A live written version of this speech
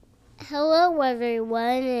Hello,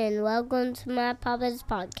 everyone, and welcome to my Papa's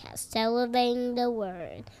podcast, Elevating the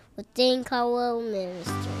Word, with Dean Caldwell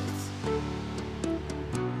Ministries.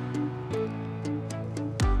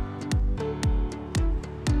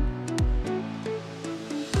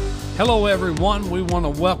 Hello, everyone. We want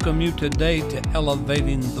to welcome you today to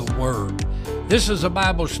Elevating the Word. This is a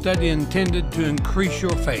Bible study intended to increase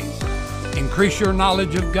your faith, increase your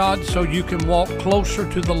knowledge of God so you can walk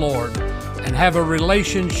closer to the Lord and have a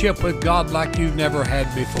relationship with God like you've never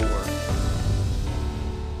had before.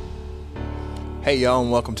 Hey, y'all,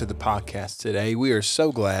 and welcome to the podcast today. We are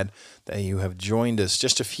so glad that you have joined us.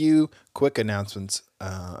 Just a few quick announcements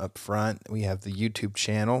up front. We have the YouTube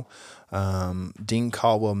channel, Dean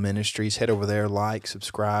Caldwell Ministries. Head over there, like,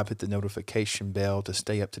 subscribe, hit the notification bell to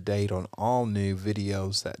stay up to date on all new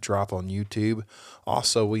videos that drop on YouTube.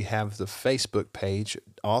 Also, we have the Facebook page,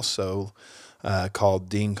 also called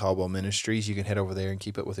Dean Caldwell Ministries. You can head over there and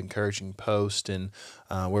keep up with encouraging posts and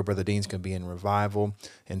where Brother Dean's going to be in revival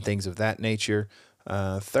and things of that nature.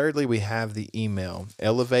 Thirdly, we have the email,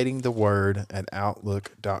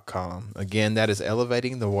 elevatingtheword@outlook.com. Again, that is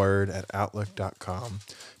elevatingtheword@outlook.com.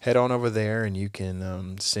 Head on over there and you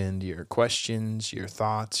can send your questions, your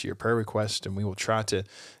thoughts, your prayer requests, and we will try to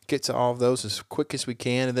get to all of those as quick as we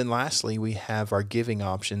can. And then lastly, we have our giving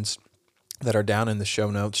options that are down in the show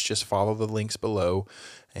notes. Just follow the links below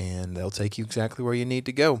and they'll take you exactly where you need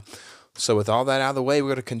to go. So with all that out of the way, we're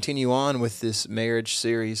going to continue on with this marriage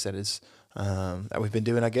series that we've been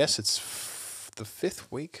doing. I guess it's the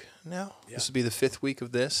fifth week now. Yeah. This will be the fifth week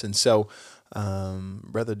of this. And so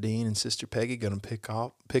Brother Dean and Sister Peggy going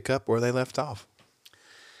to pick up where they left off.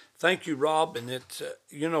 Thank you, Rob. And it's,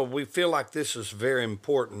 we feel like this is very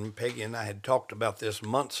important. Peggy and I had talked about this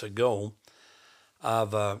months ago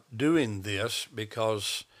of doing this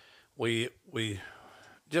because we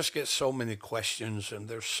just get so many questions and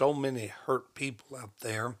there's so many hurt people out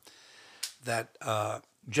there that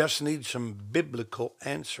just need some biblical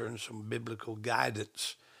answer and some biblical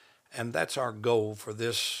guidance. And that's our goal for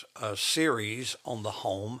this series on the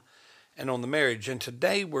home and on the marriage. And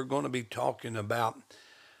today we're going to be talking about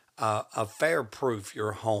affair-proof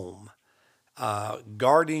your home.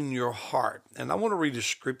 Guarding your heart. And I want to read a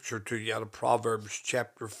scripture to you out of Proverbs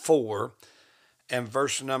chapter 4 and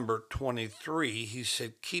verse number 23. He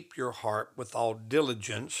said, "Keep your heart with all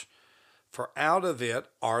diligence, for out of it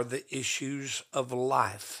are the issues of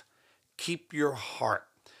life." Keep your heart.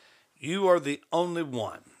 You are the only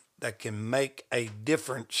one that can make a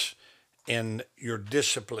difference in your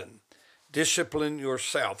discipline. Discipline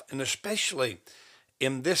yourself. And especially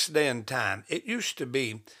in this day and time, it used to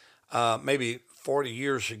be maybe 40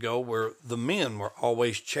 years ago where the men were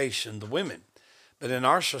always chasing the women. But in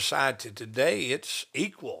our society today, it's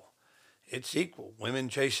equal. It's equal. Women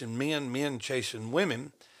chasing men, men chasing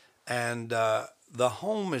women. And the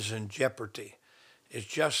home is in jeopardy. It's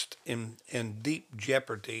just in deep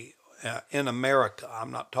jeopardy in America.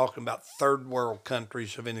 I'm not talking about third world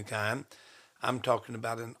countries of any kind. I'm talking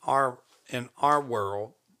about in our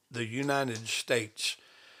world, the United States,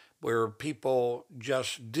 where people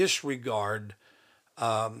just disregard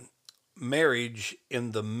marriage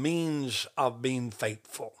in the means of being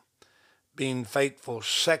faithful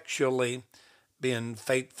sexually, being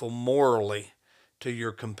faithful morally to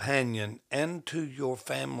your companion and to your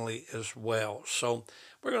family as well. So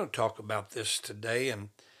we're going to talk about this today and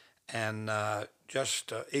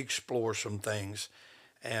just explore some things.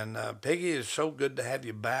 And Peggy, it's so good to have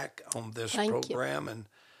you back on this program. And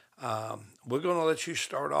we're going to let you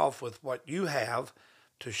start off with what you have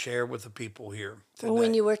to share with the people here today. Well,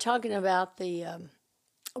 when you were talking about the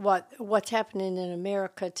what's happening in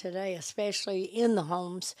America today, especially in the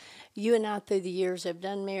homes, you and I through the years have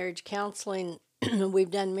done marriage counseling.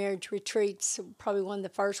 We've done marriage retreats. Probably one of the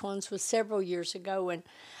first ones was several years ago, and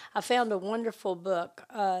I found a wonderful book,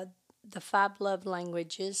 The 5 Love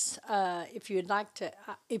Languages. If you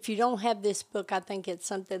don't have this book, I think it's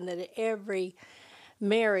something that every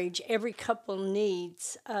marriage, every couple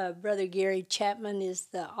needs. Brother Gary Chapman is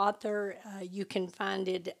the author. You can find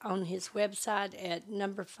it on his website at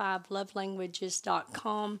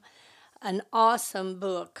number5lovelanguages.com. An awesome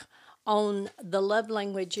book on the love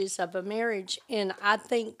languages of a marriage. And I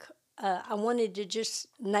think I wanted to just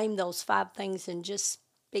name those 5 things and just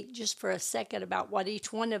speak just for a second about what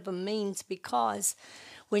each one of them means, because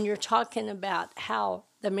when you're talking about how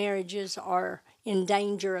the marriages are in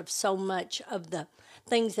danger of so much of the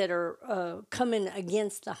things that are coming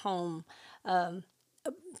against the home,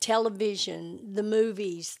 television, the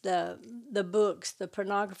movies, the books, the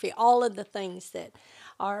pornography, all of the things that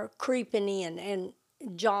are creeping in, and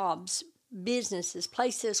jobs, businesses,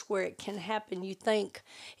 places where it can happen. You think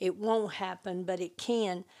it won't happen, but it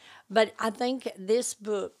can. But I think this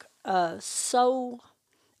book so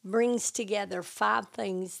brings together 5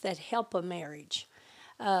 things that help a marriage.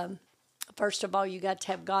 First of all, you got to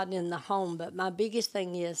have God in the home, but my biggest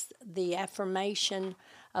thing is the affirmation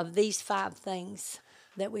of these 5 things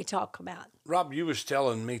that we talk about. Rob, you was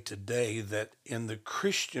telling me today that in the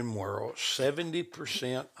Christian world,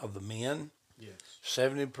 70% of the men,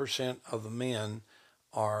 70% of the men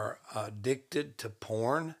are addicted to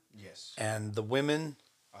porn. Yes. And the women,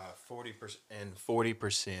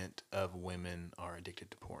 40% of women are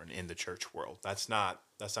addicted to porn in the church world. That's not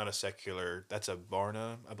a secular. That's a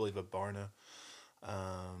Barna, I believe, a Barna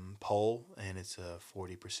poll, and it's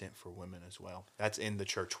 40% for women as well. That's in the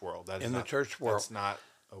church world. That is in not, the church world. That's not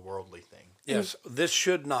a worldly thing. Yes, this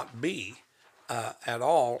should not be at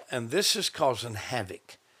all, and this is causing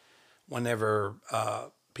havoc whenever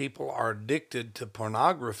people are addicted to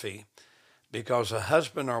pornography, because a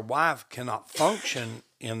husband or wife cannot function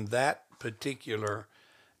in that particular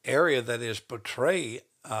area that is portrayed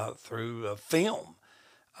through film.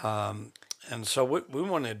 And so we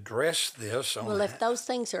want to address this. Well, if those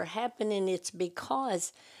things are happening, it's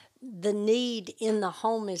because the need in the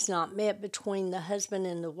home is not met between the husband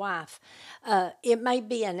and the wife. It may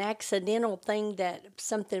be an accidental thing that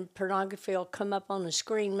something pornography will come up on the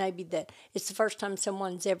screen, maybe that it's the first time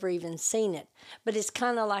someone's ever even seen it. But it's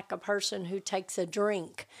kind of like a person who takes a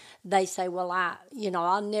drink. They say, well,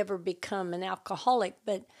 I'll never become an alcoholic.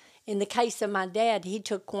 But in the case of my dad, he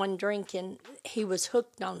took one drink and he was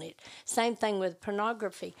hooked on it. Same thing with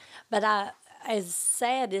pornography. But as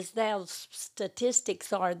sad as those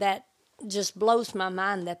statistics are, that just blows my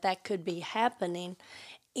mind that could be happening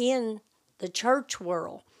in the church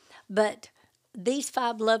world. But these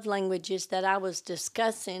 5 love languages that I was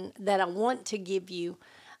discussing that I want to give you,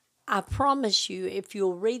 I promise you, if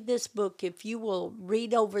you'll read this book, if you will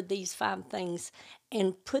read over these 5 things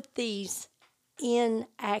and put these in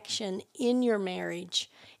action in your marriage,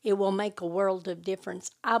 it will make a world of difference.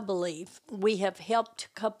 I believe we have helped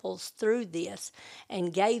couples through this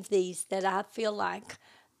and gave these that I feel like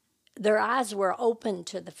their eyes were open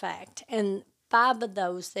to the fact. And 5 of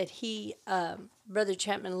those that Brother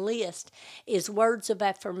Chapman lists is words of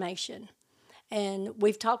affirmation. And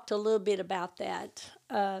we've talked a little bit about that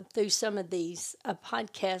through some of these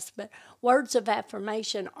podcasts, but words of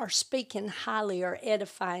affirmation are speaking highly or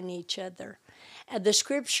edifying each other. The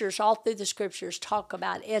scriptures, all through the scriptures, talk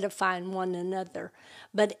about edifying one another.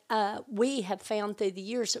 But we have found through the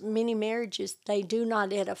years that many marriages, they do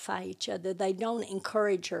not edify each other. They don't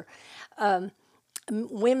encourage her.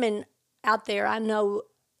 Women out there, I know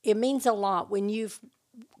it means a lot when you've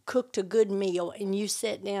cooked a good meal and you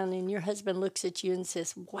sit down and your husband looks at you and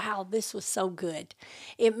says, wow, this was so good.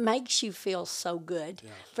 It makes you feel so good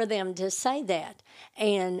for them to say that.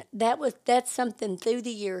 And that's something through the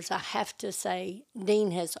years I have to say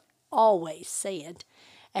Dean has always said.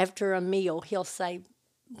 After a meal, he'll say,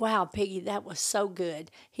 wow, Peggy, that was so good.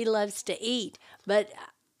 He loves to eat. But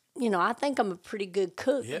I think I'm a pretty good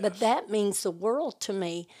cook, but that means the world to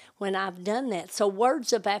me when I've done that. So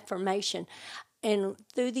words of affirmation. And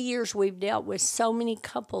through the years, we've dealt with so many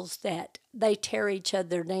couples that they tear each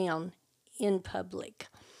other down in public.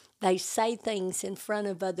 They say things in front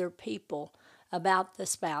of other people about the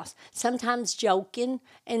spouse, sometimes joking,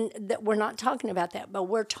 and we're not talking about that, but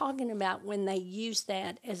we're talking about when they use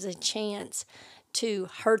that as a chance to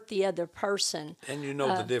hurt the other person. And you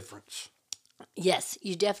know the difference. Yes,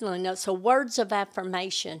 you definitely know. So words of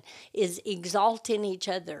affirmation is exalting each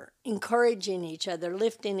other, encouraging each other,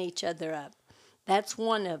 lifting each other up. That's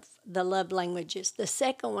one of the love languages. The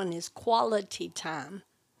second one is quality time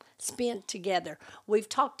spent together. We've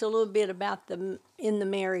talked a little bit about them in the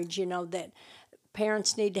marriage, that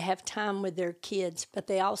parents need to have time with their kids, but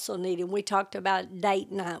they also need, and we talked about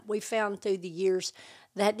date night. We found through the years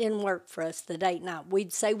that didn't work for us, the date night.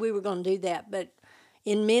 We'd say we were going to do that, but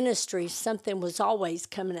in ministry, something was always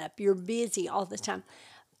coming up. You're busy all the time.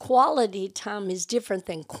 Quality time is different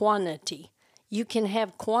than quantity. You can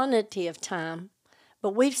have quantity of time,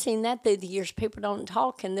 but we've seen that through the years. People don't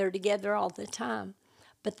talk and they're together all the time.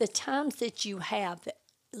 But the times that you have,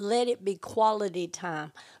 let it be quality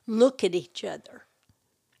time. Look at each other.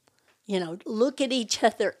 Look at each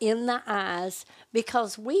other in the eyes,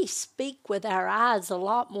 because we speak with our eyes a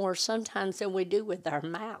lot more sometimes than we do with our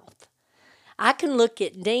mouth. I can look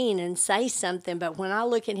at Dean and say something, but when I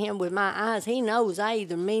look at him with my eyes, he knows I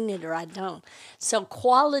either mean it or I don't. So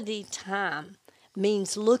quality time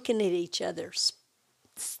means looking at each other,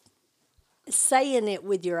 saying it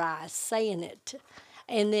with your eyes, saying it.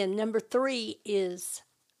 And then number 3 is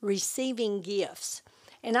receiving gifts.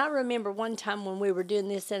 And I remember one time when we were doing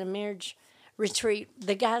this at a marriage retreat,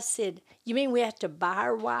 the guy said, "You mean we have to buy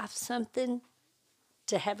our wife something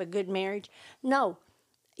to have a good marriage?" No.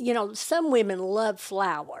 You know, some women love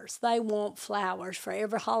flowers. They want flowers for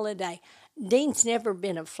every holiday. Dean's never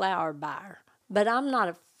been a flower buyer, but I'm not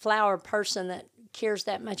a flower person that cares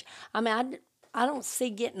that much. I mean, I don't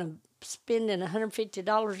see spending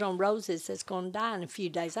 $150 on roses that's going to die in a few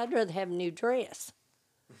days. I'd rather have a new dress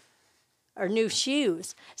or new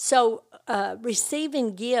shoes. So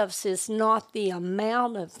receiving gifts is not the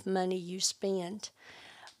amount of money you spend,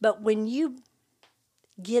 but when you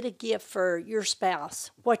get a gift for your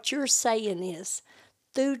spouse, what you're saying is,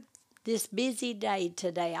 through this busy day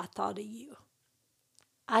today, I thought of you.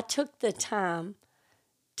 I took the time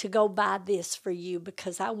to go buy this for you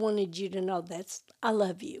because I wanted you to know I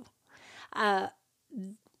love you.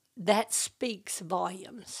 That speaks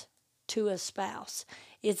volumes to a spouse.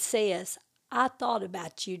 It says, I thought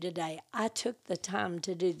about you today. I took the time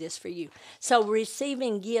to do this for you. So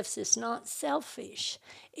receiving gifts is not selfish.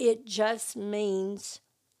 It just means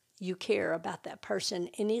you care about that person,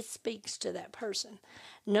 and it speaks to that person.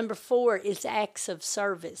 Number 4 is acts of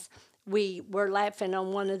service. We were laughing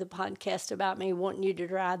on one of the podcasts about me wanting you to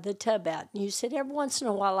dry the tub out. And you said, every once in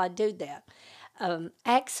a while I do that.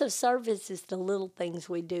 Acts of service is the little things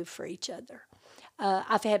we do for each other.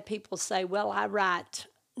 I've had people say, well, I write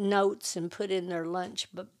notes and put in their lunch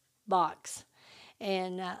box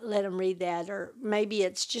and let them read that. Or maybe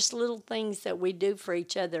it's just little things that we do for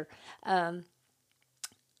each other.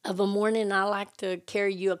 Of a morning, I like to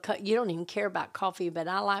carry you a cup. You don't even care about coffee, but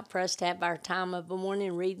I like for us to have our time of a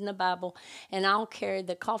morning reading the Bible, and I'll carry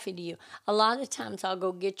the coffee to you. A lot of times I'll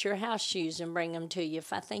go get your house shoes and bring them to you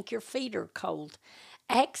if I think your feet are cold.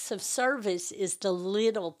 Acts of service is the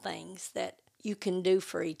little things that you can do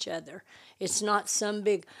for each other. It's not some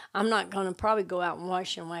big, I'm not going to probably go out and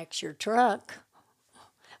wash and wax your truck,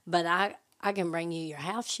 but I can bring you your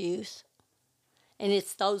house shoes. And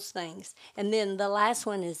it's those things. And then the last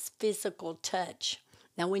one is physical touch.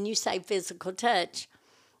 Now, when you say physical touch,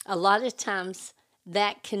 a lot of times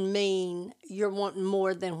that can mean you're wanting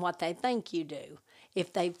more than what they think you do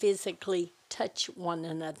if they physically touch one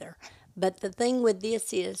another. But the thing with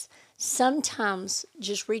this is sometimes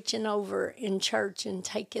just reaching over in church and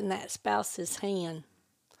taking that spouse's hand,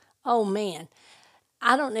 oh, man.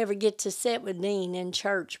 I don't ever get to sit with Dean in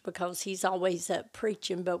church because he's always up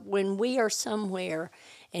preaching. But when we are somewhere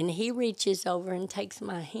and he reaches over and takes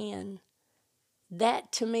my hand,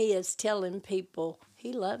 that to me is telling people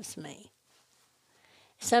he loves me.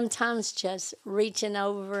 Sometimes just reaching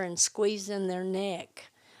over and squeezing their neck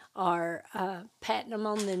or patting them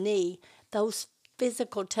on the knee, those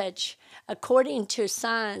physical touch, according to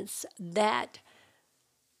science, that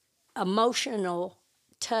emotional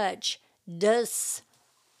touch does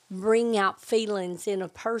bring out feelings in a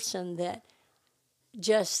person that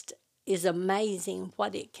just is amazing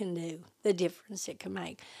what it can do, the difference it can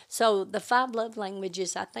make. So the 5 love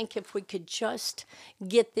languages, I think if we could just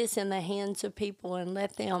get this in the hands of people and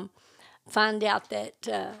let them find out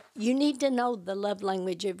that you need to know the love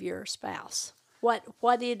language of your spouse. What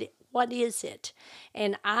is it?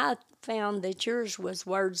 And I found that yours was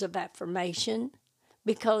words of affirmation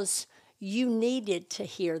because you needed to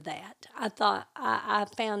hear that. I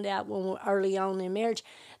found out early on in marriage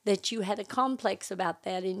that you had a complex about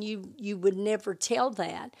that, and you would never tell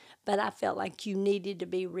that, but I felt like you needed to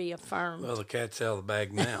be reaffirmed. Well, the cat's out of the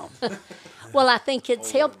bag now. Well, I think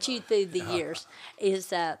it's helped you through the years, is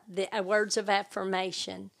the words of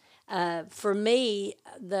affirmation. For me,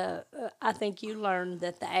 I think you learned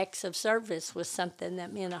that the acts of service was something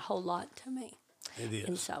that meant a whole lot to me. It is.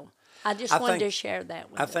 And so I just wanted to share that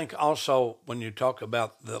with you. I think also when you talk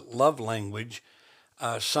about the love language,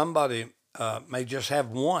 somebody may just have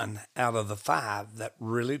one out of the 5 that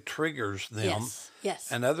really triggers them.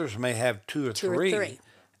 Yes. And others may have 2 or 3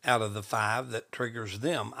 out of the 5 that triggers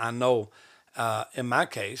them. I know in my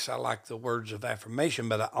case, I like the words of affirmation,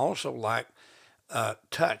 but I also like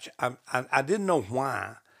touch. I didn't know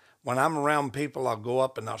why. When I'm around people, I'll go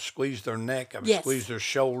up and I'll squeeze their neck, I'll squeeze their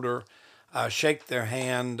shoulder, shake their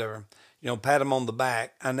hand, or pat them on the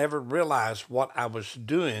back. I never realized what I was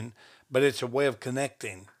doing, but it's a way of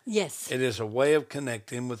connecting. Yes. It is a way of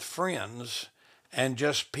connecting with friends and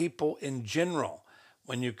just people in general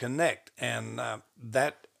when you connect. And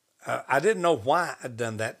I didn't know why I'd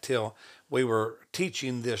done that till we were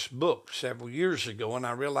teaching this book several years ago, and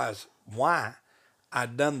I realized why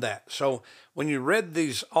I'd done that. So when you read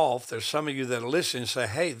these off, there's some of you that are listening and say,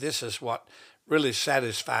 hey, this is what really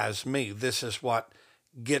satisfies me. This is what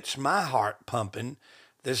gets my heart pumping.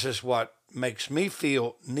 This is what makes me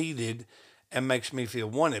feel needed and makes me feel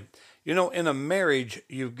wanted. You know, in a marriage,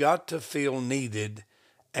 you've got to feel needed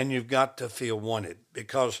and you've got to feel wanted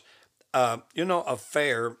because,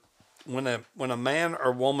 affair, when a man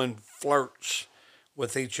or woman flirts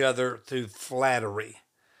with each other through flattery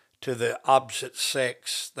to the opposite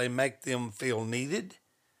sex, they make them feel needed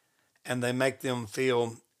and they make them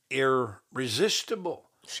feel irresistible.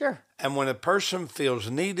 Sure. And when a person feels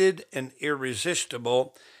needed and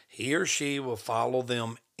irresistible, he or she will follow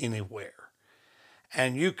them anywhere.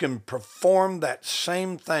 And you can perform that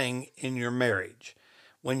same thing in your marriage.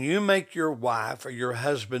 When you make your wife or your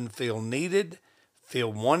husband feel needed,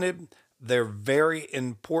 feel wanted, they're very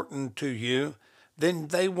important to you, then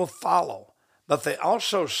they will follow. But they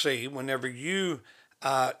also see whenever this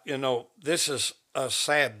is a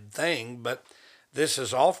sad thing, but this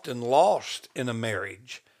is often lost in a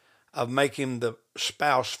marriage, of making the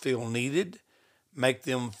spouse feel needed, make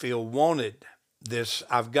them feel wanted. This,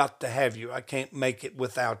 I've got to have you. I can't make it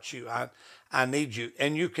without you. I need you.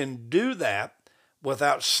 And you can do that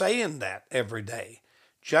without saying that every day,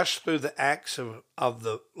 just through the acts of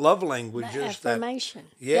the love languages. The affirmation.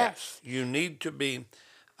 Yes, you need to be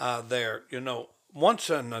there. Once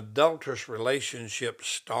an adulterous relationship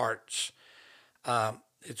starts,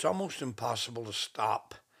 it's almost impossible to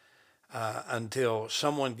stop until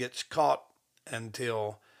someone gets caught,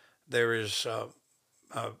 until there is a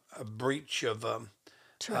breach of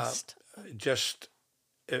trust.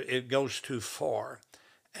 It goes too far.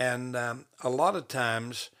 And a lot of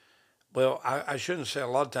times, well, I shouldn't say a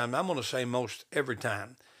lot of times, I'm going to say most every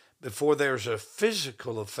time, before there's a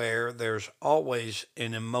physical affair, there's always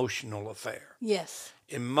an emotional affair. Yes.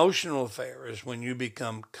 Emotional affair is when you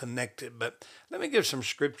become connected. But let me give some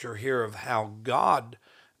scripture here of how God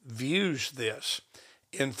views this.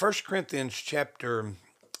 In 1 Corinthians chapter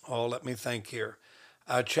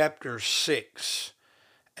 6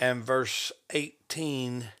 and verse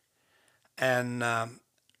 18 and,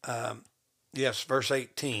 verse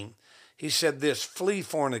 18, he said this: flee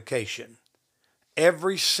fornication.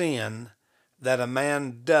 Every sin that a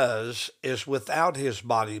man does is without his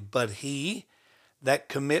body, but he that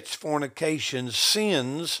commits fornication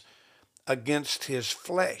sins against his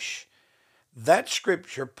flesh. That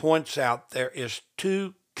scripture points out there is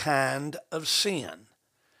two kinds of sin.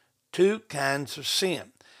 Two kinds of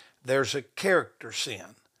sin. There's a character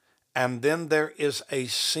sin, and then there is a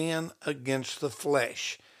sin against the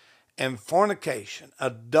flesh. And fornication,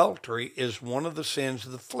 adultery, is one of the sins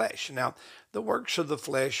of the flesh. Now, the works of the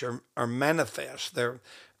flesh are manifest. They're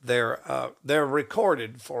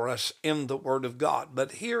recorded for us in the Word of God.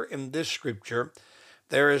 But here in this scripture,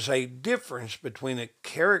 there is a difference between a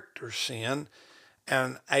character sin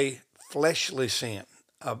and a fleshly sin,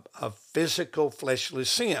 a physical fleshly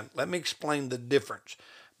sin. Let me explain the difference.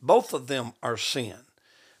 Both of them are sin,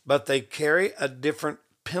 but they carry a different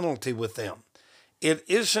penalty with them. It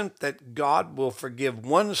isn't that God will forgive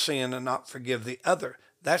one sin and not forgive the other.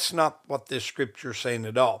 That's not what this scripture is saying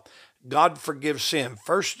at all. God forgives sin.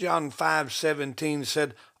 1 John 5:17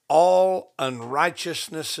 said, all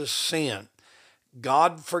unrighteousness is sin.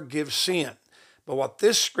 God forgives sin. But what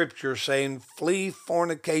this scripture is saying, flee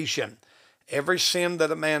fornication. Every sin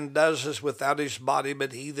that a man does is without his body,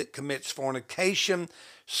 but he that commits fornication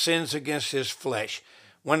sins against his flesh.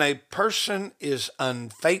 When a person is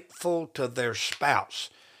unfaithful to their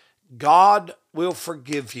spouse, God will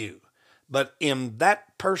forgive you. But in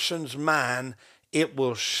that person's mind, it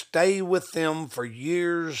will stay with them for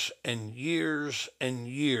years and years and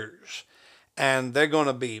years. And they're going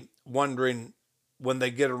to be wondering when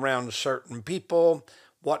they get around certain people,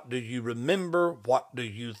 what do you remember? What do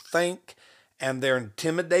you think? And they're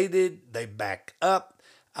intimidated. They back up.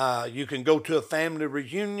 You can go to a family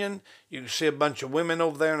reunion. You can see a bunch of women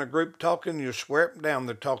over there in a group talking. You swear up and down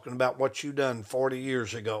they're talking about what you done 40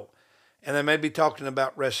 years ago. And they may be talking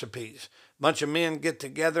about recipes. A bunch of men get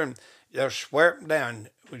together and they'll swear up and down.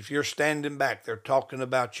 If you're standing back, they're talking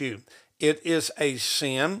about you. It is a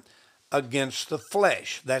sin against the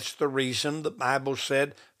flesh. That's the reason the Bible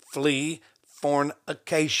said, flee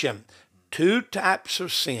fornication. Two types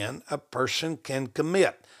of sin a person can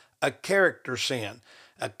commit. A character sin.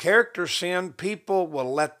 A character sin, people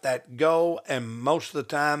will let that go and most of the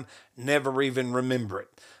time never even remember it.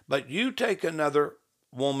 But you take another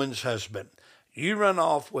woman's husband. You run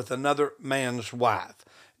off with another man's wife.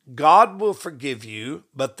 God will forgive you,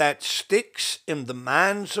 but that sticks in the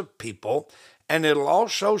minds of people, and it'll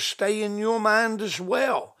also stay in your mind as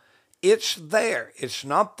well. It's there. It's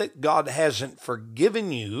not that God hasn't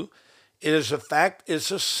forgiven you. It is a fact,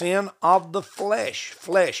 it's a sin of the flesh.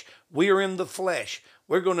 Flesh. We are in the flesh.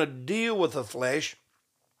 We're going to deal with the flesh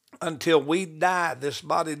until we die, this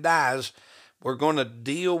body dies, we're going to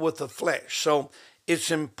deal with the flesh. So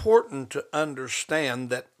it's important to understand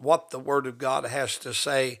that what the Word of God has to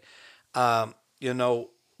say,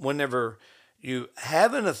 whenever you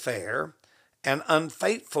have an affair and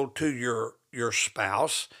unfaithful to your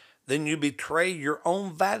spouse, then you betray your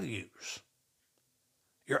own values.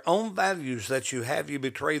 Your own values that you have, you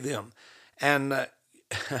betray them. And,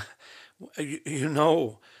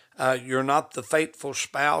 you're not the faithful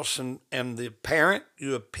spouse and the parent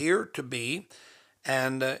you appear to be,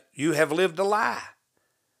 and you have lived a lie.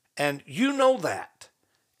 And you know that.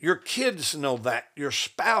 Your kids know that. Your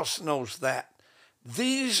spouse knows that.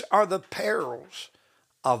 These are the perils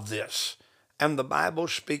of this. And the Bible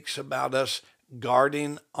speaks about us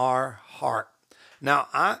guarding our heart. Now,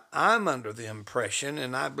 I'm under the impression,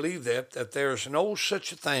 and I believe that there's no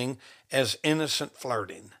such a thing as innocent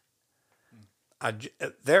flirting.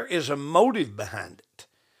 There is a motive behind it.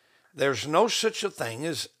 There's no such a thing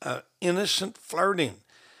as innocent flirting.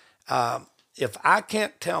 If I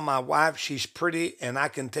can't tell my wife she's pretty and I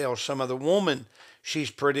can tell some other woman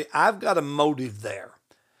she's pretty, I've got a motive there.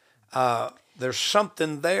 There's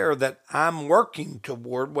something there that I'm working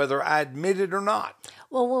toward, whether I admit it or not.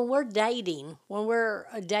 Well, when we're dating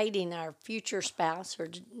our future spouse or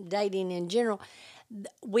dating in general,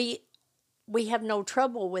 we have no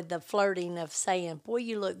trouble with the flirting of saying, boy,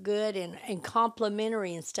 you look good and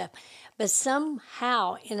complimentary and stuff. But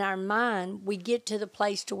somehow in our mind, we get to the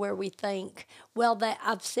place to where we think, well,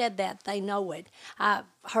 I've said that, they know it. I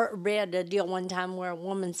read a deal one time where a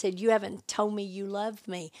woman said, you haven't told me you love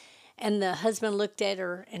me. And the husband looked at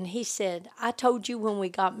her and he said, I told you when we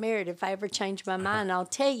got married, if I ever change my mind, I'll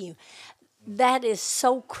tell you. That is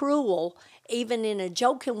so cruel, even in a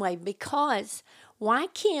joking way, because why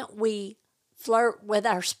can't we flirt with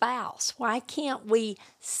our spouse? Why can't we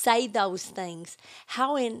say those things?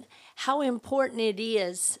 How important it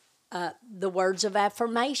is, the words of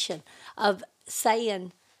affirmation, of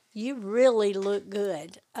saying, you really look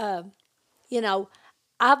good.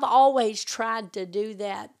 I've always tried to do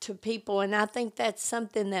that to people, and I think that's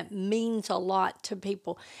something that means a lot to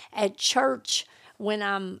people. At church, when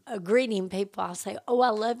I'm greeting people, I'll say, oh, I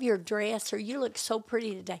love your dress, or you look so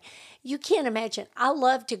pretty today. You can't imagine. I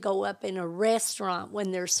love to go up in a restaurant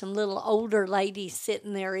when there's some little older ladies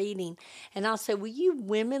sitting there eating, and I'll say, well, you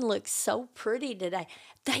women look so pretty today.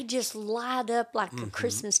 They just light up like a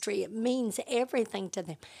Christmas tree. It means everything to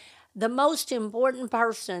them. The most important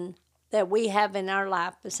person that we have in our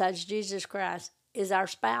life besides Jesus Christ is our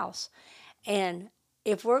spouse. And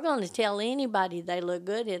if we're going to tell anybody they look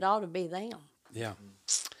good, it ought to be them. Yeah.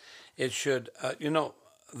 It should,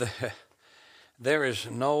 there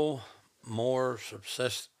is no more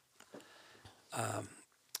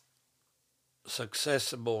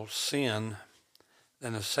successible sin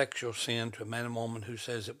than a sexual sin to a man and woman who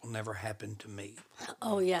says it will never happen to me.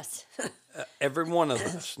 Oh, yes. Every one of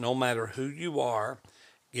us, no matter who you are,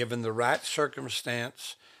 given the right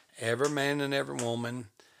circumstance, every man and every woman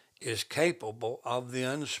is capable of the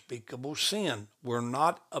unspeakable sin. We're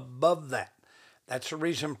not above that. That's the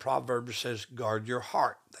reason Proverbs says, guard your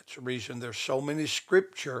heart. That's the reason there's so many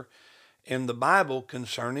scripture in the Bible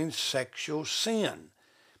concerning sexual sin.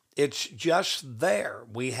 It's just there.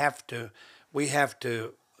 We have to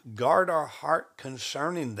guard our heart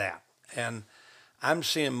concerning that. And I'm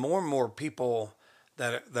seeing more and more people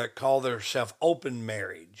that call themselves open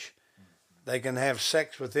marriage. They can have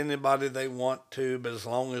sex with anybody they want to, but as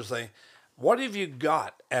long as what have you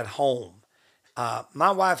got at home? My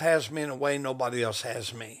wife has me in a way nobody else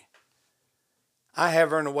has me. I have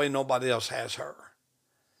her in a way nobody else has her.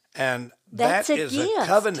 And that is a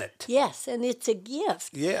covenant. Yes, and it's a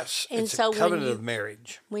gift. Yes, and it's a covenant of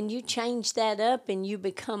marriage. When you change that up and you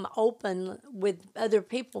become open with other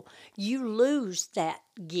people, you lose that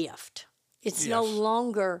gift. It's no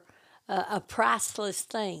longer a priceless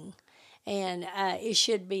thing, and it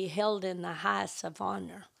should be held in the highest of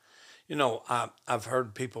honor. I've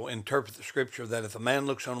heard people interpret the scripture that if a man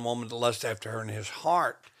looks on a woman to lust after her in his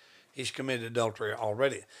heart, he's committed adultery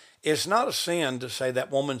already. It's not a sin to say that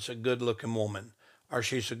woman's a good-looking woman or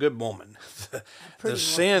she's a good woman. The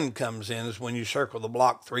sin comes in is when you circle the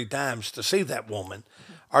block 3 times to see that woman,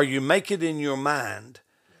 or you make it in your mind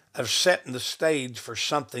of setting the stage for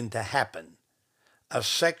something to happen, a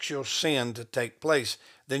sexual sin to take place,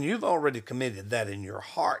 then you've already committed that in your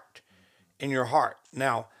heart.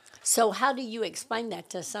 Now, so how do you explain that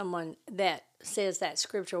to someone that says that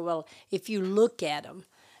scripture? Well, if you look at them,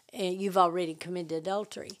 you've already committed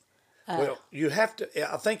adultery. Well, you have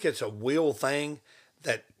to, I think it's a will thing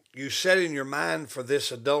that you set in your mind for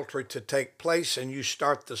this adultery to take place, and you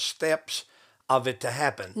start the steps of it to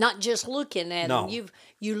happen. Not just looking at No. them.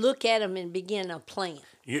 You look at them and begin a plan.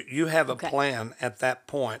 You have a Okay. plan at that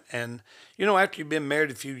point. And, you know, after you've been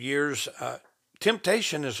married a few years,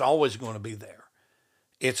 temptation is always going to be there.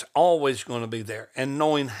 It's always going to be there. And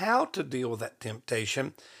knowing how to deal with that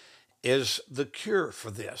temptation is the cure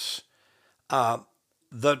for this.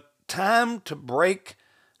 The time to break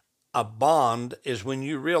a bond is when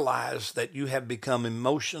you realize that you have become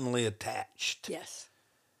emotionally attached. Yes.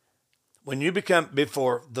 When you become,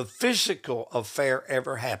 before the physical affair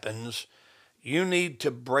ever happens, you need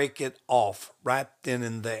to break it off right then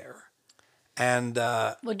and there. And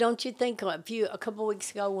Well, don't you think a couple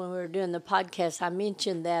weeks ago when we were doing the podcast, I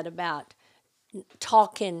mentioned that about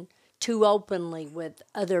talking too openly with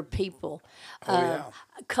other people. yeah.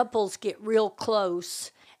 Couples get real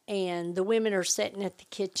close, and the women are sitting at the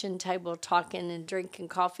kitchen table talking and drinking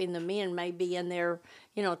coffee, and the men may be in there,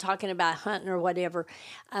 talking about hunting or whatever.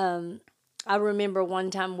 I remember one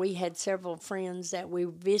time we had several friends that we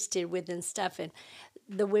visited with and stuff, and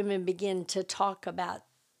the women began to talk about,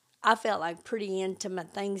 I felt like, pretty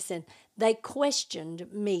intimate things, and they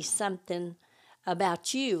questioned me something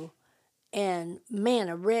about you. And man,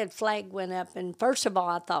 a red flag went up. And first of all,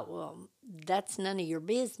 I thought, well, that's none of your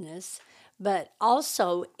business. But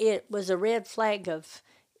also, it was a red flag of,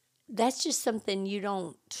 that's just something you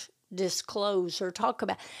don't disclose or talk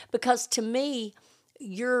about. Because to me,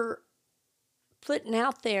 you're putting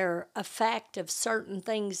out there a fact of certain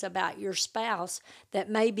things about your spouse that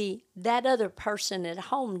maybe that other person at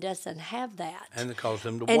home doesn't have that. and it causes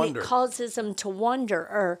them to And wonder. it causes them to wonder.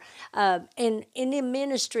 Or, and in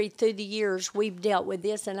ministry through the years, we've dealt with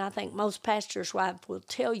this, and I think most pastors' wives will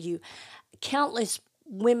tell you, countless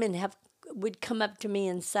women would come up to me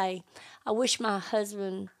and say, I wish my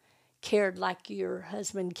husband cared like your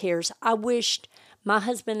husband cares. I wished my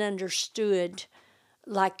husband understood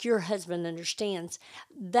like your husband understands.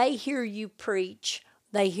 They hear you preach.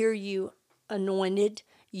 They hear you anointed.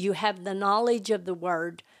 You have the knowledge of the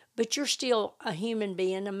word, but you're still a human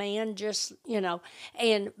being, a man, just,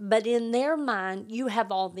 but in their mind, you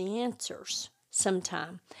have all the answers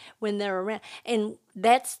sometime when they're around. And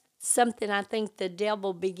that's something I think the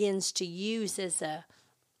devil begins to use as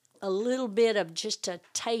a little bit of just a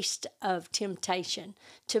taste of temptation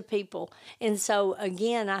to people. And so,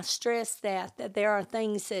 again, I stress that there are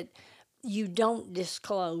things that you don't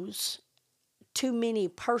disclose, too many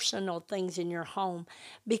personal things in your home,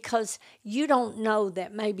 because you don't know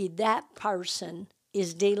that maybe that person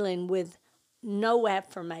is dealing with no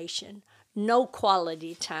affirmation, no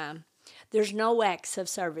quality time. There's no acts of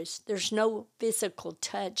service. There's no physical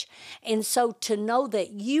touch. And so to know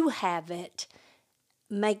that you have it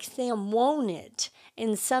makes them want it.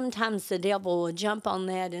 And sometimes the devil will jump on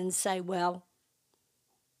that and say, well,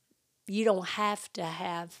 you don't have to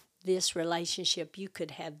have this relationship. You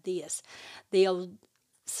could have this. The old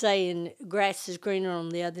saying, grass is greener on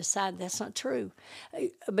the other side, that's not true.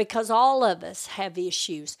 Because all of us have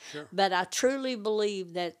issues. Sure. But I truly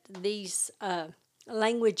believe that these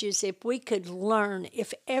languages, if we could learn,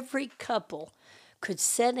 if every couple could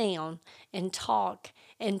sit down and talk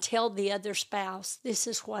and tell the other spouse, this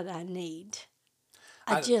is what I need.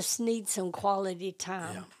 I just need some quality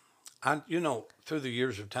time. Through the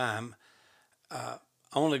years of time,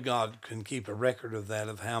 only God can keep a record of that,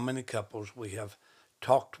 of how many couples we have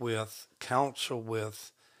talked with, counseled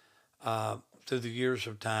with, through the years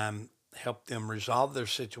of time, helped them resolve their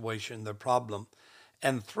situation, their problem.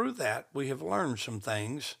 And through that, we have learned some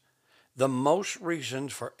things. The most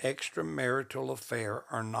reasons for extramarital affair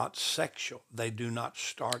are not sexual. They do not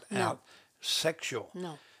start out sexual.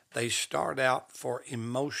 No. They start out for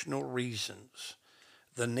emotional reasons.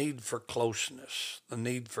 The need for closeness, the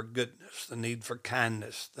need for goodness, the need for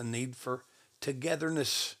kindness, the need for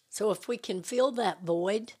togetherness. So if we can fill that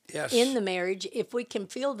void Yes. in the marriage, if we can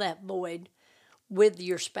fill that void with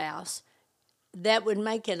your spouse, that would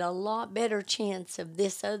make it a lot better chance of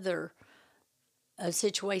this other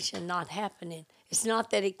situation not happening. It's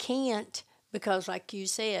not that it can't, because like you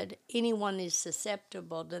said, anyone is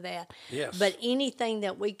susceptible to that. Yes. But anything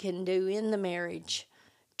that we can do in the marriage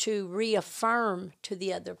to reaffirm to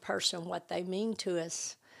the other person what they mean to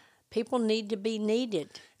us, people need to be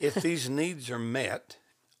needed. If these needs are met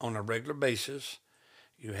on a regular basis,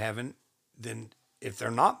 then if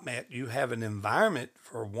they're not met, you have an environment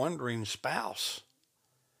for a wondering spouse,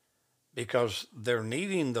 because they're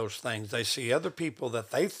needing those things. They see other people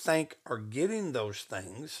that they think are getting those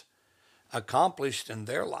things accomplished in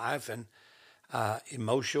their life, and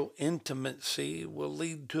emotional intimacy will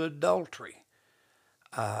lead to adultery.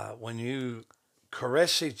 When you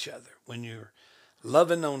caress each other, when you're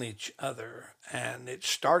loving on each other. And it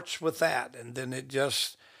starts with that. And then it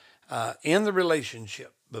just, in the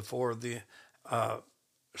relationship before the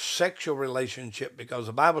sexual relationship, because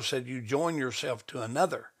the Bible said you join yourself to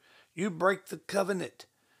another. You break the covenant.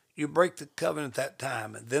 You break the covenant that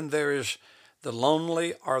time. And then there is the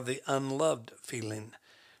lonely or the unloved feeling.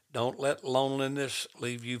 Don't let loneliness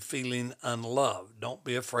leave you feeling unloved. Don't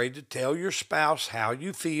be afraid to tell your spouse how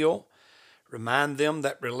you feel. Remind them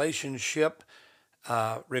that relationship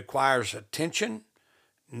requires attention,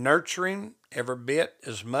 nurturing every bit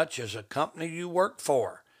as much as a company you work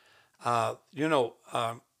for. In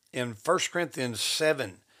 1 Corinthians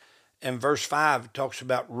 7 and verse 5, it talks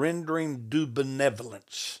about rendering due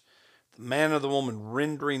benevolence. The man or the woman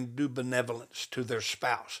rendering due benevolence to their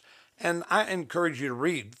spouse. And I encourage you to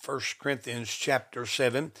read 1 Corinthians chapter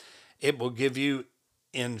 7. It will give you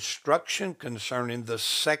instruction concerning the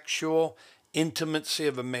sexual intimacy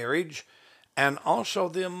of a marriage and also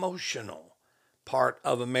the emotional part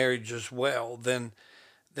of a marriage as well. Then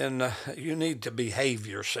you need to behave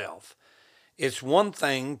yourself. It's one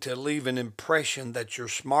thing to leave an impression that you're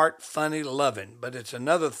smart, funny, loving, but it's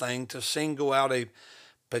another thing to single out a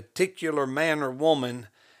particular man or woman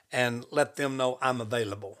and let them know I'm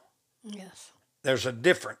available. Yes. There's a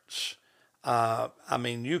difference.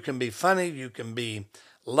 You can be funny, you can be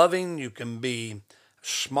loving, you can be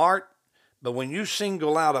smart, but when you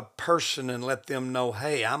single out a person and let them know,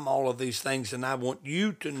 hey, I'm all of these things and I want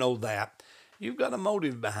you to know that, you've got a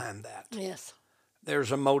motive behind that. Yes.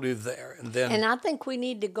 There's a motive there. And I think we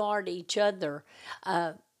need to guard each other.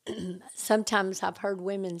 Sometimes I've heard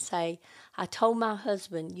women say, I told my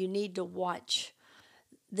husband, you need to watch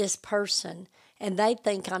this person. And they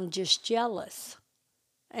think I'm just jealous.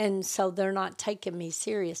 And so they're not taking me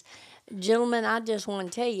serious. Gentlemen, I just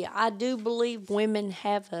want to tell you, I do believe women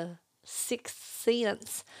have a sixth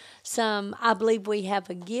sense. I believe we have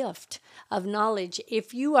a gift of knowledge.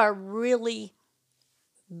 If you are really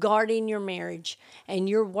guarding your marriage and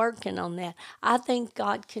you're working on that, I think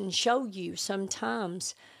God can show you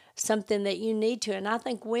sometimes something that you need to. And I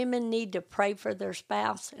think women need to pray for their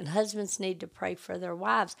spouse and husbands need to pray for their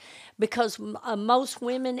wives, because most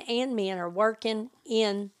women and men are working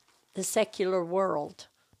in the secular world.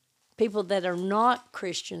 People that are not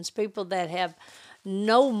Christians, people that have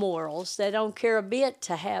no morals, they don't care a bit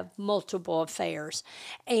to have multiple affairs.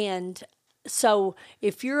 And so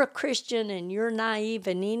if you're a Christian and you're naive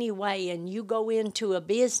in any way and you go into a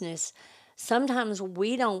business, sometimes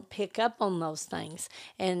we don't pick up on those things.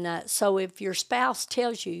 And so if your spouse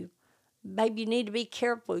tells you, babe, you need to be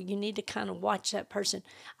careful, you need to kind of watch that person,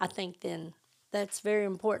 I think then that's very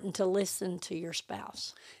important to listen to your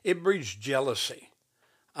spouse. It breeds jealousy.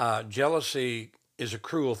 Jealousy is a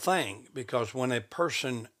cruel thing, because when a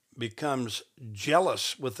person becomes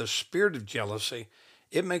jealous with the spirit of jealousy,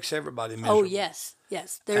 it makes everybody miserable. Oh, yes.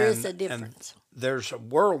 There is a difference. And there's a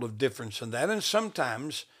world of difference in that. And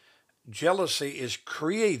sometimes jealousy is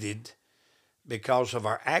created because of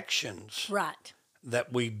our actions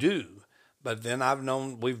that we do. But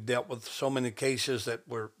then we've dealt with so many cases that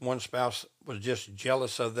where one spouse was just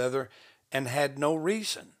jealous of the other and had no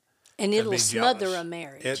reason. And it'll smother a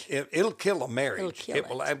marriage. It'll kill a marriage. It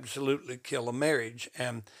will absolutely kill a marriage.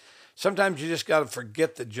 And sometimes you just got to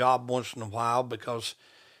forget the job once in a while, because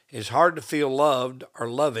it's hard to feel loved or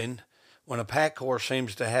loving when a pack horse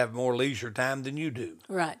seems to have more leisure time than you do.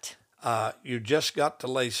 Right. You just got to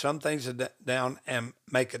lay some things down and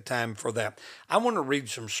make a time for that. I want to read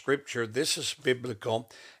some scripture. This is biblical,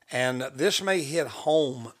 and this may hit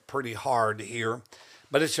home pretty hard here,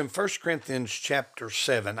 but it's in 1 Corinthians chapter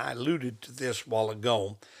 7. I alluded to this a while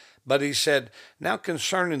ago. But he said, now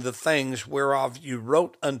concerning the things whereof you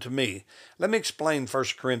wrote unto me. Let me explain 1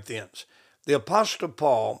 Corinthians. The Apostle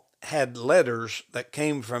Paul had letters that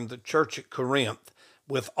came from the church at Corinth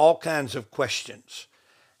with all kinds of questions.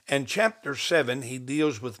 And chapter 7, he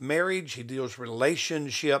deals with marriage, he deals with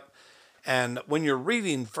relationship. And when you're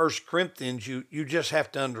reading 1 Corinthians, you just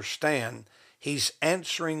have to understand he's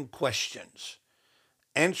answering questions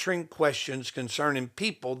concerning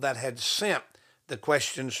people that had sent the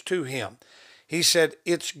questions to him. He said,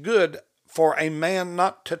 it's good for a man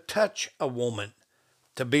not to touch a woman,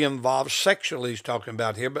 to be involved sexually, he's talking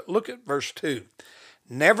about here. But look at verse 2.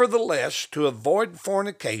 Nevertheless, to avoid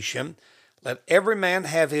fornication, let every man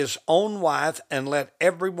have his own wife, and let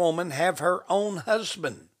every woman have her own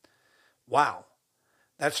husband. Wow,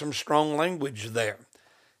 that's some strong language there.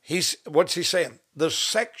 What's he saying? The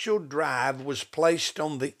sexual drive was placed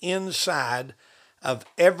on the inside of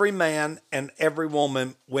every man and every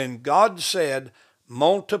woman when God said,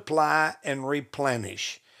 multiply and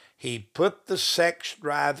replenish. He put the sex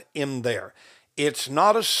drive in there. It's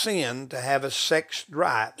not a sin to have a sex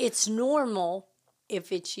drive. It's normal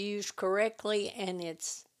if it's used correctly and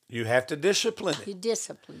You have to discipline it. you're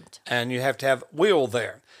disciplined. And you have to have will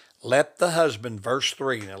there. Let the husband, verse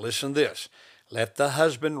 3, now listen to this. Let the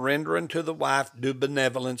husband render unto the wife due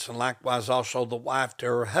benevolence, and likewise also the wife to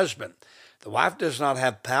her husband. The wife does not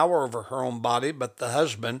have power over her own body, but the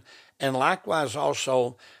husband, and likewise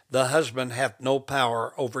also the husband hath no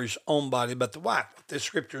power over his own body, but the wife. This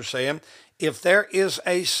scripture is saying, if there is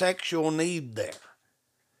a sexual need there,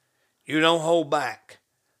 you don't hold back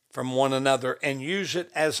from one another and use it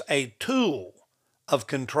as a tool of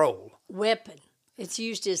control. Weapon. It's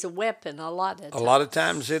used as a weapon a lot of times. A lot of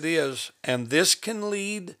times it is, and this can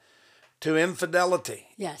lead to infidelity.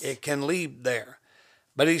 Yes. It can lead there.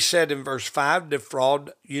 But he said in verse 5,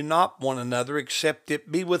 defraud you not one another, except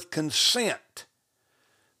it be with consent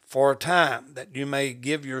for a time, that you may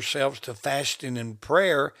give yourselves to fasting and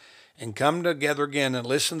prayer, and come together again. And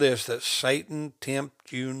listen to this, that Satan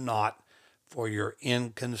tempt you not for your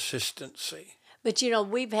inconsistency. But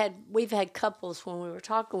we've had couples when we were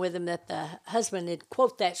talking with them that the husband would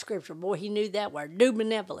quote that scripture. Boy, he knew that word, due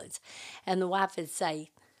benevolence. And the wife would say,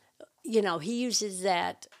 he uses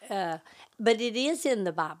that, but it is in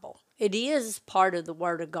the Bible. It is part of the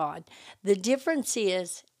Word of God. The difference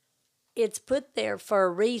is it's put there for a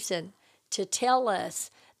reason, to tell us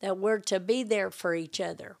that we're to be there for each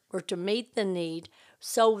other. We're to meet the need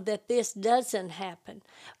so that this doesn't happen.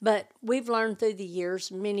 But we've learned through the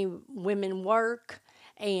years, many women work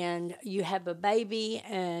and you have a baby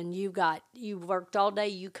and you worked all day,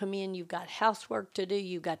 you come in, you've got housework to do,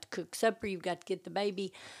 you've got to cook supper, you've got to get the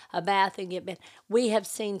baby a bath and get bed. We have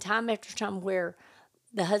seen time after time where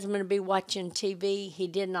the husband will be watching TV, he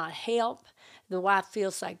did not help, the wife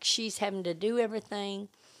feels like she's having to do everything,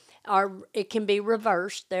 or it can be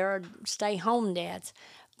reversed, there are stay-home dads.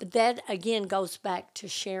 But that, again, goes back to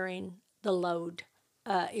sharing the load.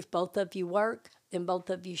 If both of you work, then both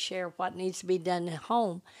of you share what needs to be done at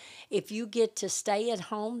home. If you get to stay at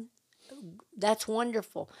home, that's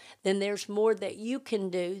wonderful. Then there's more that you can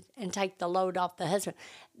do and take the load off the husband.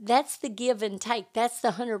 That's the give and take. That's the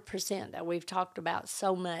 100% that we've talked about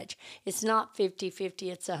so much. It's not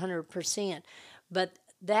 50-50, it's 100%. But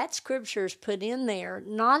that scripture is put in there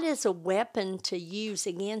not as a weapon to use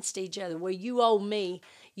against each other. Well, you owe me,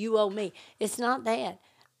 you owe me. It's not that.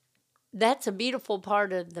 That's a beautiful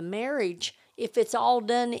part of the marriage if it's all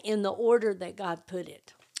done in the order that God put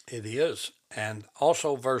it. It is. And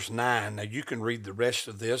also verse 9, now you can read the rest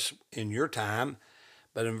of this in your time,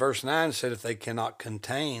 but in verse 9 it said, if they cannot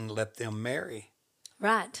contain, let them marry.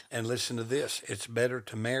 Right. And listen to this, it's better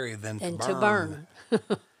to marry than to burn. And to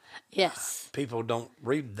burn. Yes. People don't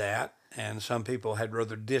read that, and some people had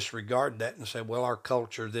rather disregard that and say, well, our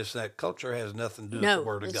culture, this, that. Culture has nothing to do with the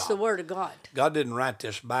Word of God. No, it's the Word of God. God didn't write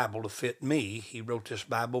this Bible to fit me. He wrote this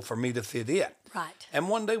Bible for me to fit it. Right. And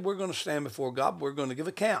one day we're going to stand before God. We're going to give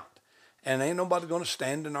account. And ain't nobody going to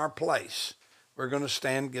stand in our place. We're going to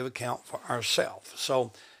stand, give account for ourselves.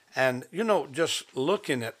 So, and, just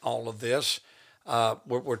looking at all of this,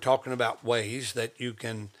 we're talking about ways that you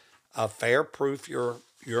can fair-proof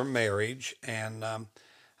your marriage and,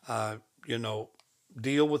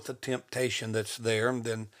 deal with the temptation that's there. And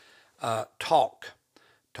then talk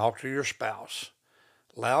to your spouse,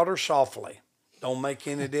 loud or softly. Don't make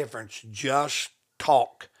any difference. Just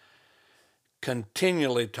talk.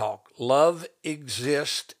 Continually talk. Love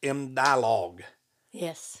exists in dialogue.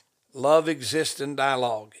 Yes. Love exists in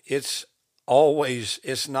dialogue. It's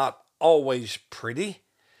not always pretty.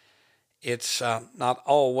 It's not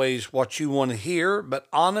always what you want to hear, but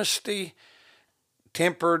honesty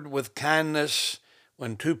tempered with kindness,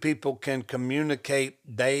 when two people can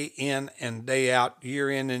communicate day in and day out,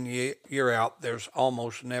 year in and year out, there's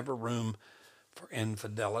almost never room for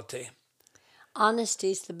infidelity.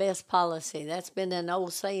 Honesty is the best policy. That's been an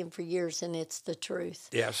old saying for years, and it's the truth.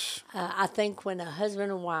 Yes. I think when a husband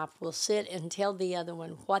and wife will sit and tell the other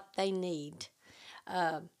one what they need,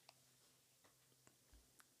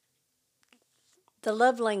 the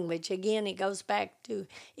love language, again, it goes back to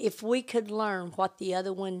if we could learn what the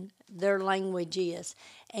other one, their language is,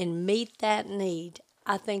 and meet that need,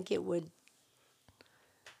 I think it would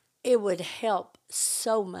help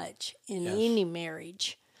so much in any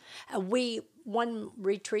marriage. One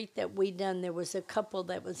retreat that we done, there was a couple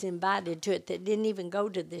that was invited to it that didn't even go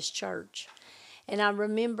to this church. And I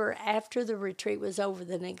remember after the retreat was over,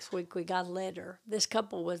 the next week we got a letter. This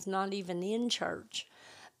couple was not even in church,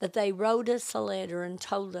 but they wrote us a letter and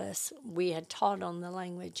told us we had taught on the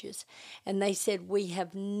languages. And they said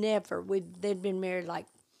they'd been married like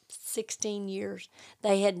 16 years.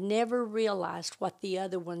 They had never realized what the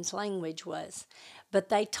other one's language was. But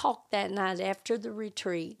they talked that night after the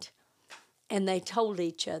retreat, and they told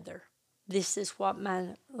each other, this is what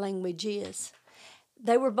my language is.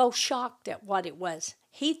 They were both shocked at what it was.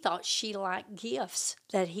 He thought she liked gifts,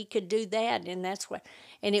 that he could do that, and that's what,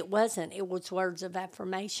 and it wasn't. It was words of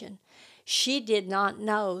affirmation. She did not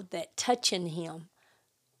know that touching him,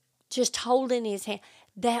 just holding his hand,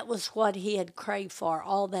 that was what he had craved for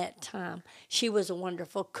all that time. She was a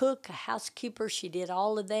wonderful cook, a housekeeper. She did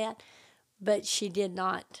all of that, but she did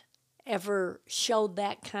not ever show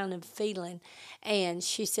that kind of feeling. And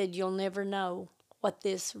she said, you'll never know what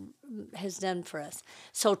this has done for us.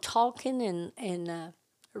 So talking and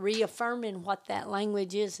reaffirming what that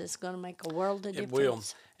language is going to make a world of difference. It will.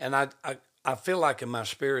 And I feel like in my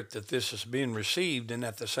spirit that this is being received, and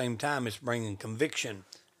at the same time it's bringing conviction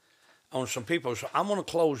on some people. So I want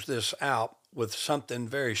to close this out with something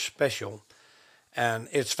very special. And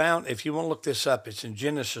it's found, if you want to look this up, it's in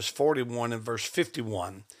Genesis 41 and verse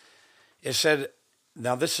 51. It said,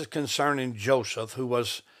 now this is concerning Joseph, who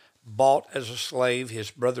was bought as a slave.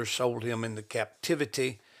 His brother sold him into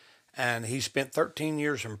captivity, and he spent 13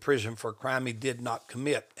 years in prison for a crime he did not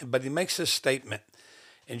commit. But he makes this statement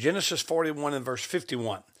in Genesis 41 and verse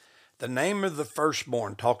 51. The name of the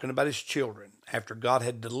firstborn, talking about his children, after God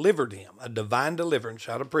had delivered him, a divine deliverance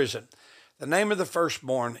out of prison, the name of the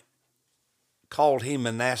firstborn called he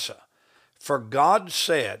Manasseh. For God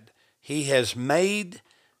said, he has made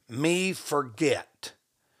me forget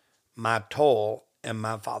my toil in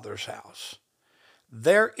my father's house.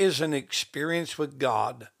 There is an experience with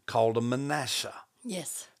God called a Manasseh.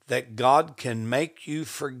 Yes. That God can make you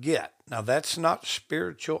forget. Now that's not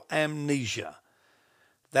spiritual amnesia.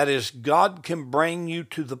 That is, God can bring you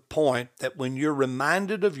to the point that when you're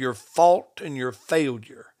reminded of your fault and your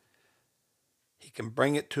failure, he can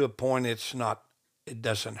bring it to a point it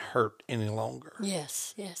doesn't hurt any longer.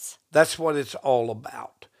 Yes, yes. That's what it's all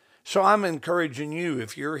about. So I'm encouraging you,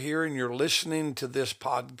 if you're here and you're listening to this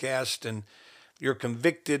podcast and you're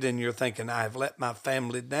convicted and you're thinking, I've let my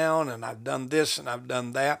family down and I've done this and I've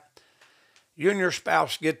done that, you and your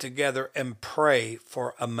spouse get together and pray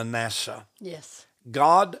for a Manasseh. Yes.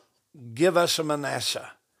 God, give us a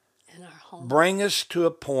Manasseh. In our home. Bring us to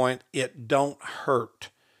a point it don't hurt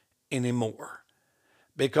anymore.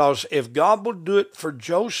 Because if God will do it for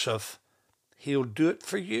Joseph, he'll do it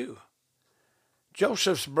for you.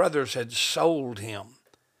 Joseph's brothers had sold him,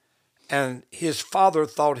 and his father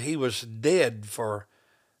thought he was dead for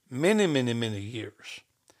many, many, many years.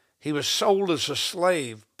 He was sold as a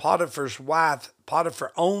slave. Potiphar's wife,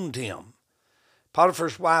 Potiphar owned him.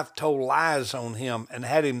 Potiphar's wife told lies on him and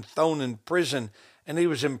had him thrown in prison, and he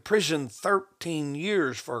was in prison 13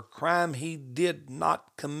 years for a crime he did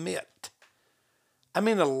not commit. I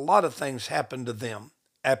mean, a lot of things happened to them,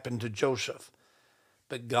 happened to Joseph,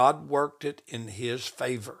 but God worked it in his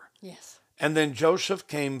favor. Yes. And then Joseph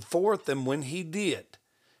came forth, and when he did,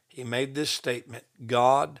 he made this statement,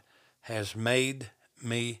 God has made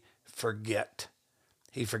me forget.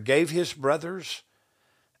 He forgave his brothers,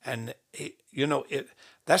 and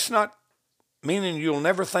that's not meaning you'll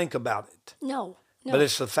never think about it. No. But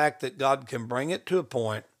it's the fact that God can bring it to a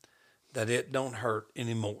point that it don't hurt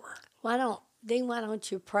anymore. Why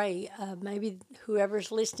don't you pray? Maybe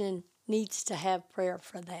whoever's listening needs to have prayer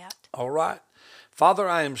for that. All right. Father,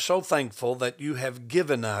 I am so thankful that you have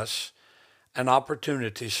given us an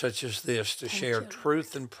opportunity such as this to share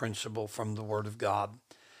truth and principle from the Word of God.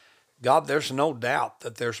 God, there's no doubt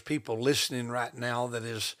that there's people listening right now that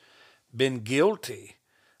has been guilty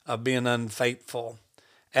of being unfaithful,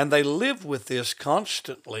 and they live with this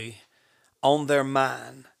constantly on their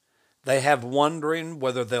mind. They have wondering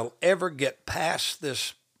whether they'll ever get past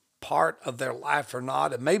this part of their life or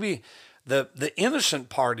not. And maybe the innocent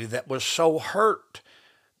party that was so hurt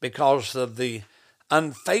because of the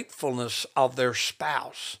unfaithfulness of their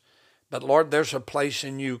spouse. But Lord, there's a place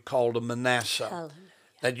in you called a Manasseh. Hallelujah.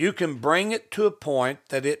 That you can bring it to a point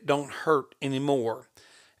that it don't hurt anymore.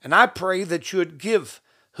 And I pray that you would give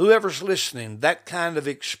whoever's listening that kind of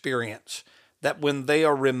experience, that when they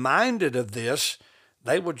are reminded of this,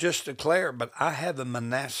 they will just declare, but I have a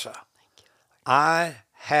Manasseh. I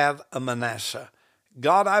have a Manasseh.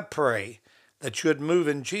 God, I pray that you would move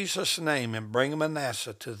in Jesus' name and bring a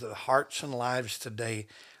Manasseh to the hearts and lives today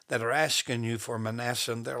that are asking you for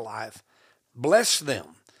Manasseh in their life. Bless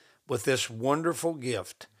them with this wonderful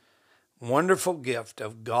gift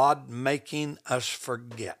of God making us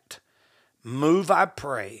forget. Move, I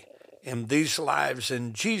pray, in these lives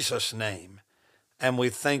in Jesus' name. And we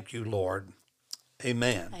thank you, Lord.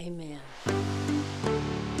 Amen. Amen.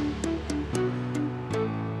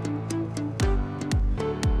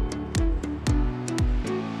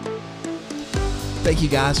 Thank you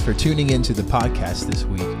guys for tuning into the podcast this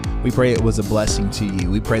week. We pray it was a blessing to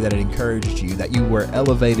you. We pray that it encouraged you, that you were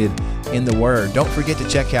elevated in the Word. Don't forget to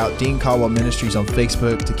check out Dean Caldwell Ministries on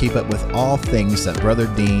Facebook to keep up with all things that Brother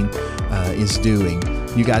Dean is doing.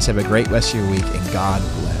 You guys have a great rest of your week, and God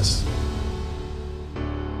bless.